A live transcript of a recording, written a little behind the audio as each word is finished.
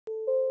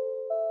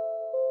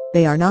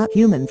They are not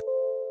humans.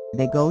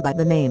 They go by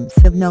the names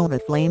of Nova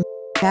Flame.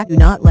 Cat, do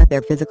not let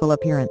their physical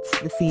appearance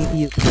deceive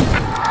you.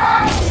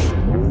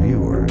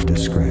 Your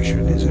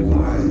discretion is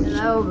advised.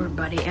 Hello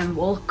everybody and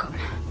welcome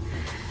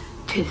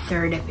to the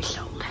third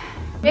episode.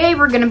 Today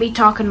we're gonna be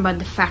talking about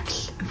the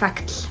facts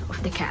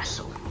of the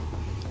castle.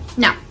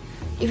 Now,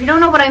 if you don't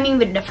know what I mean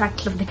with the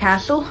facts of the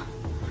castle,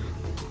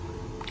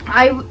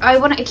 I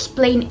want to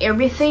explain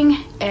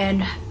everything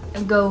and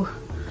go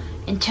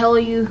and tell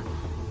you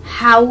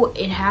how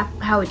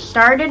it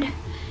started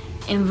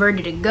and where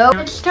did it go.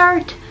 Let's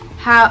start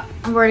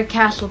where the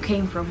castle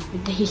came from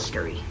with the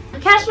history. The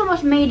castle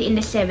was made in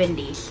the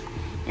 70s,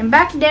 and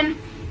back then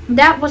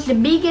that was the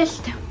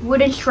biggest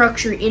wooden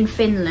structure in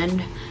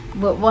Finland,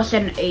 but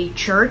wasn't a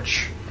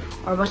church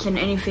or wasn't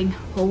anything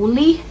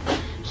holy.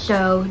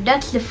 So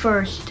that's the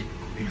first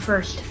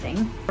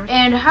thing.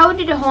 And how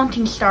did the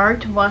haunting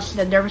start was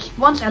that there was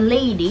once a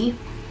lady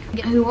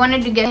who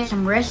wanted to get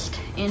some rest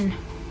in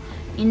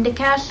the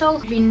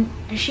castle.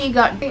 She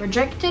got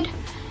rejected,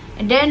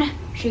 and then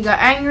she got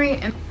angry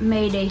and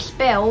made a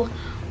spell,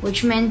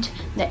 which meant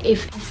that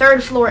if the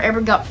third floor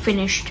ever got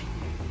finished,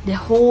 the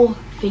whole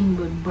thing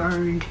would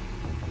burn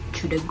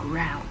to the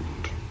ground.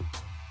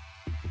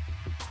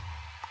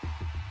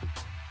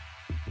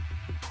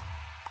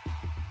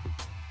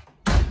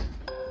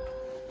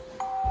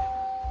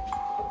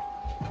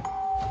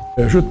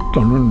 Ja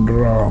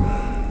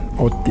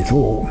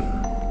 1782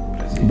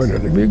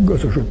 började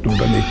byggas och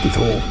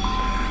 1792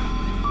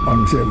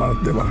 anser man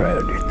att det var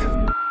färdigt.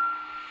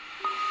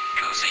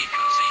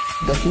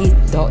 Då hit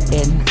då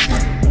en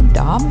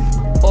dam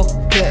och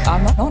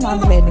av någon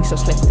anledning så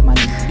släppte man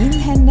in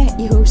henne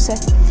i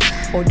huset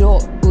och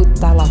då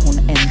uttalade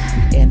hon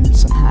en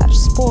sån här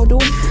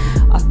spådom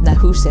att när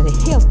huset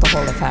är helt och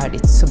hållet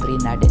färdigt så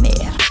brinner det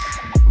ner.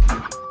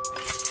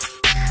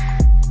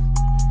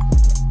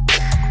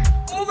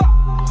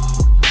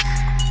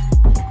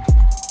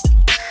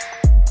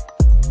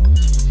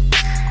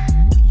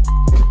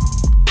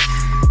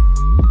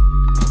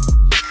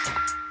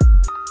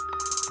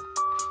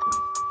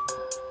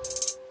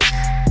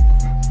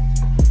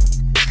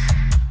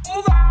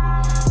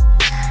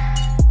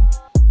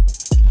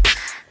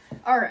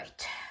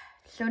 Alright,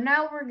 so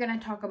now we're gonna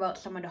talk about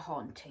some of the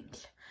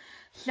hauntings.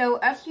 So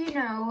as you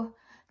know,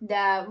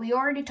 that we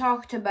already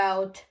talked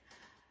about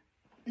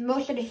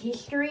most of the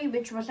history,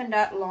 which wasn't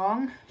that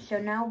long. So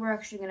now we're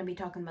actually gonna be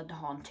talking about the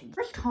haunting.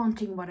 First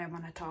haunting what I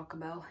want to talk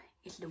about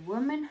is the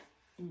woman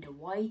in the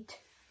white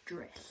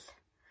dress.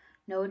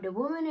 Now the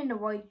woman in the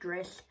white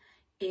dress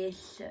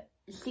is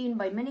seen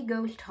by many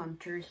ghost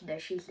hunters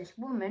that she's this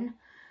woman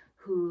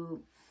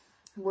who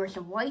wears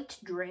a white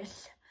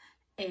dress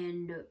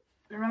and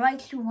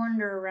likes to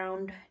wander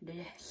around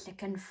the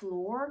second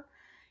floor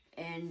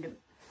and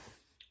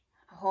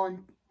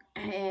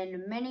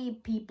many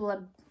people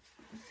have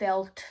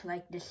felt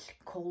like this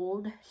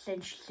cold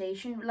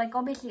sensation. Like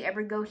obviously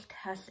every ghost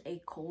has a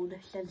cold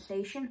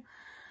sensation,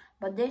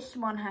 but this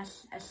one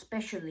has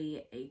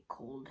especially a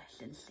cold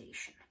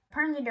sensation.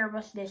 Apparently there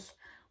was this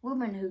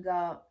woman who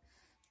got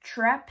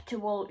trapped.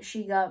 Well,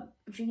 she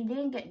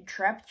didn't get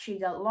trapped, she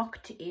got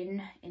locked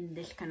in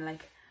this kind of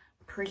like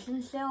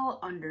prison cell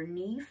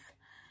underneath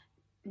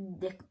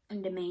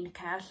the main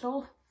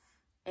castle,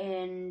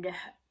 and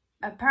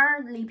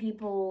apparently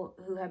people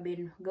who have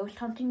been ghost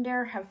hunting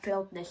there have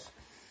felt this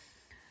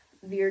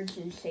weird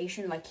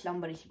sensation like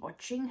somebody's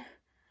watching,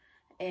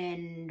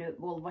 and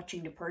well,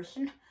 watching the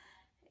person,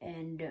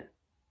 and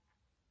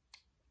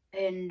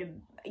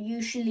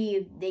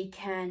usually they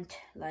can't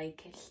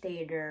like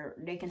stay there.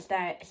 They can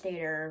stay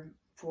there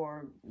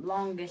for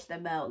longest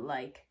about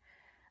like,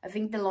 I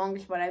think the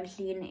longest what I've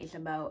seen is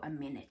about a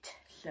minute.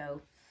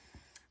 So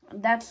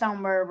that's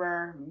somewhere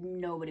where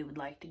nobody would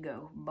like to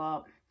go,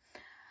 but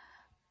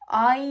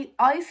I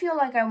feel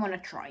like I want to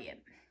try it,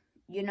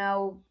 you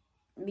know,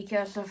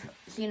 because of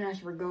seeing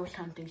as we're ghost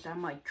hunting, so I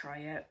might try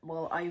it.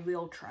 Well, I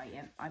will try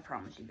it, I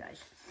promise you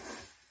guys.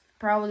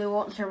 Probably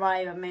won't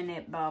survive a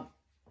minute, but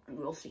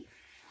we'll see.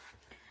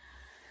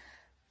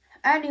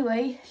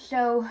 Anyway,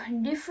 so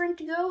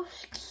different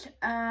ghosts,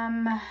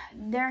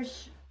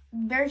 there's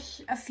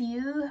a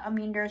few. I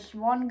mean, there's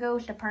one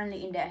ghost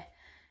apparently in the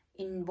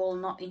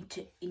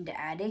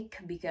attic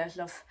because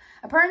of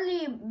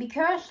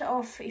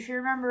if you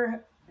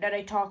remember that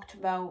I talked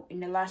about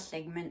in the last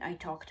segment, I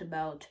talked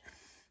about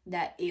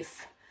that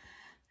if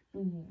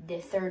the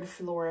third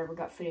floor ever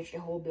got finished, the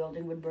whole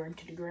building would burn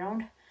to the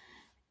ground.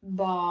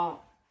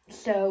 But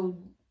so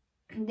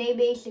they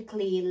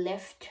basically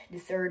left the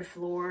third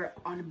floor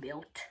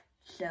unbuilt.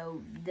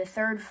 So the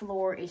third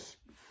floor is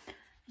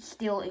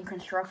still in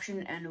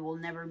construction and will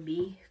never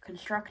be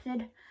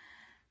constructed,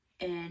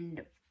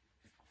 and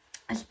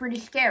it's pretty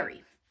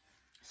scary.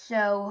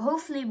 So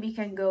hopefully we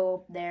can go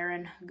up there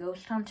and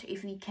ghost hunt.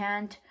 If we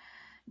can't,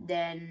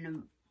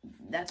 then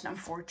that's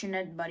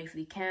unfortunate, but if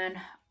we can,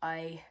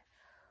 I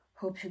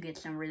hope to get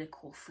some really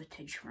cool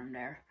footage from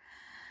there.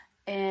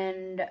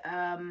 And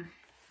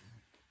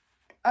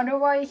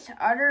otherwise,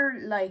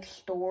 other like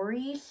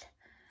stories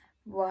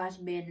what has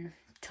been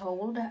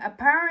told.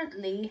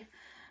 Apparently,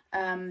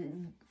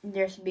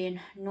 there's been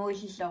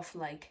noises of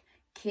like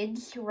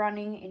kids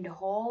running in the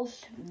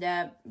halls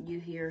that you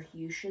hear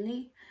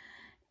usually,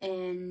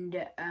 and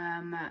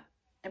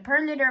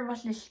apparently there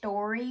was this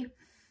story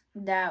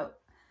that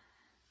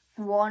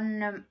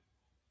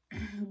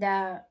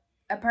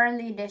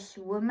apparently this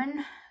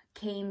woman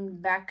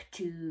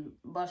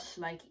was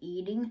like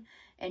eating,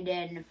 and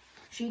then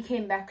she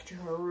came back to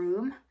her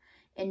room,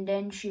 and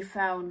then she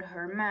found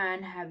her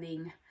man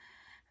having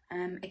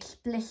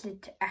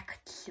explicit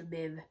acts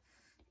with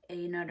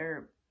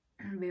another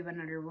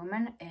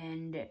woman,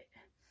 and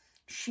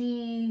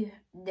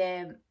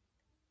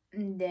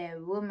the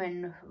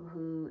woman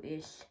who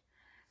is,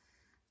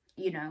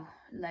 you know,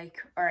 like,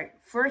 alright,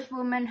 first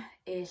woman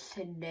is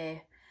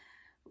the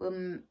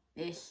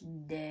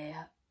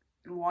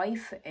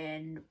wife,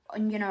 and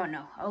you know,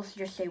 no, I'll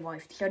just say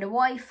wife. So the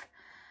wife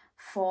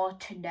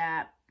thought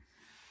that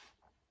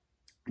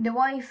the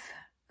wife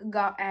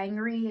got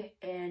angry,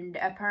 and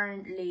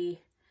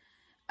apparently,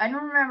 I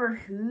don't remember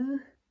who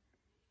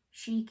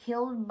she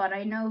killed, but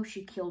I know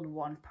she killed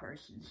one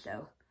person,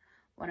 so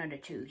one of the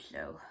two,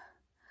 so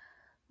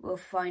we'll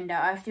find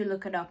out. I have to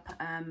look it up.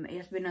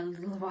 It's been a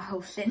little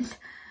while since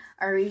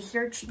I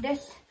researched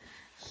this,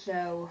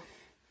 so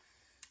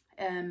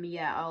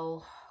yeah,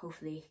 I'll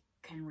hopefully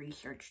can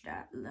research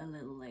that a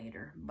little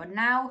later. But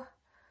now,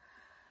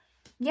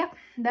 yeah,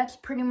 that's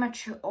pretty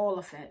much all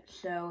of it.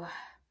 So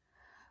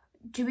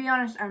to be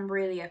honest, I'm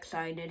really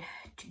excited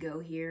to go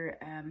here.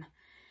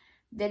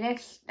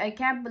 I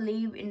can't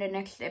believe in the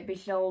next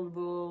episode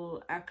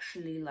we'll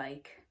actually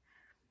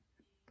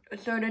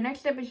so the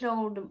next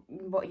episode,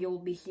 what you'll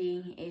be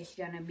seeing is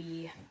gonna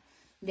be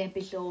the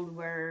episode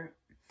where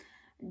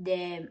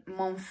the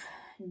month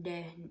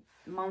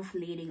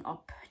leading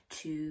up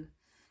to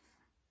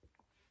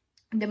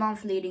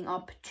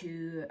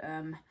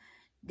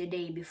the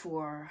day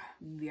before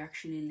we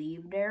actually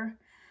leave there.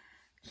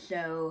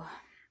 So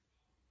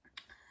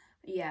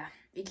yeah,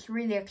 it's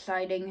really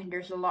exciting.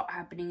 There's a lot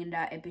happening in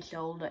that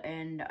episode,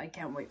 and I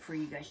can't wait for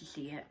you guys to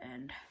see it.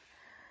 And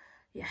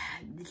yeah,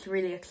 it's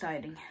really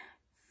exciting.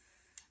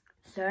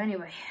 So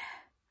anyway,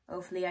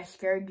 hopefully I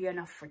scared you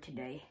enough for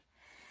today.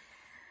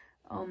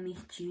 I'll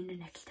meet you in the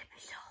next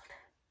episode.